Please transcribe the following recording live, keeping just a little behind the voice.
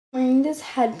Wearing this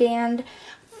headband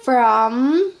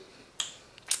from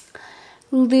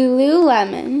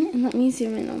LuLuLemon. And let me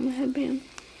zoom in on the headband.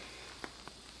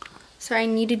 Sorry, I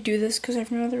need to do this because I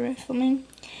have no other way of filming.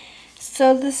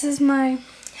 So this is my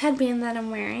headband that I'm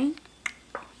wearing.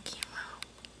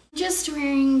 Just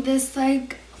wearing this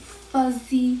like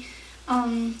fuzzy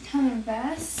kind of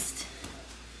vest.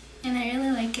 And I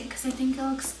really like it because I think it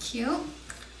looks cute.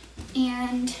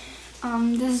 And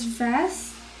this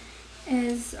vest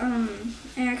is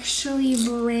actually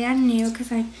brand new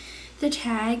because I the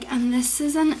tag, and this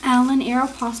is an L in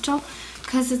Aéropostale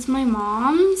because it's my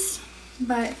mom's,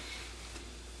 but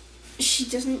she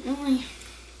doesn't really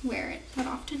wear it that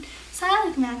often, so I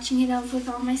like matching it up with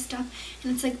all my stuff.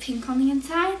 And it's like pink on the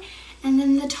inside, and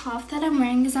then the top that I'm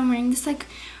wearing is this like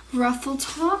ruffle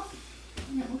top,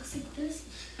 and it looks like this,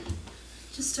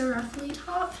 just a ruffly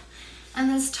top.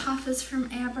 And this top is from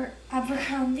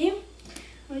Abercrombie.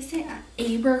 I always say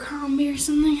Abercrombie or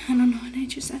something. I don't know what I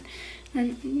just said.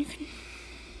 Then you can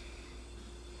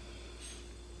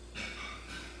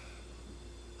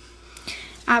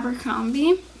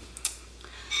Abercrombie.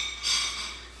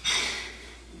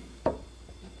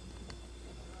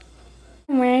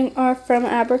 I'm wearing are from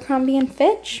Abercrombie and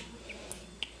Fitch.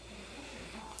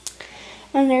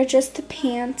 And they're just the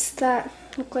pants that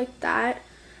look like that,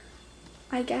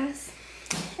 I guess.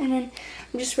 And then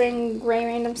I'm just wearing gray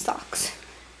random socks.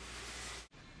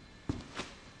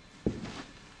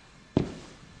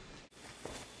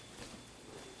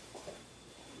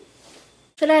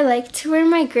 But I like to wear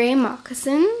my gray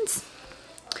moccasins,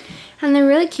 and they're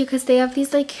really cute because they have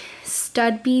these like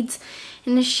stud beads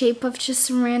in the shape of just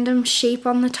some random shape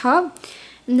on the top,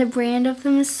 and the brand of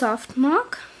them is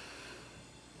Softmoc.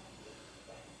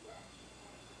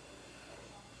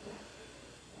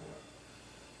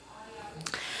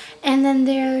 And then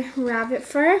they're rabbit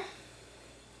fur,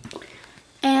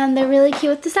 and they're really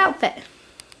cute with this outfit.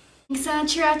 Thanks so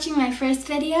much for watching my first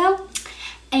video,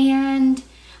 and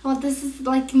well, this is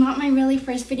like not my really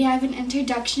first video. I have an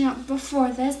introduction up before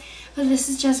this, but this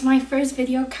is just my first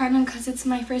video, kind of because it's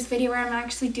my first video where I'm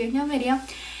actually doing a video.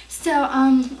 So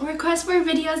request more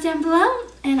videos down below,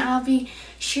 and I'll be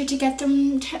sure to get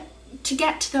them to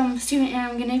get to them soon. And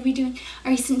I'm gonna be doing a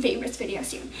recent favorites video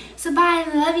soon. So bye,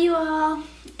 I love you all,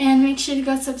 and make sure to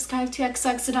go subscribe to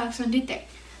XOXODogs123.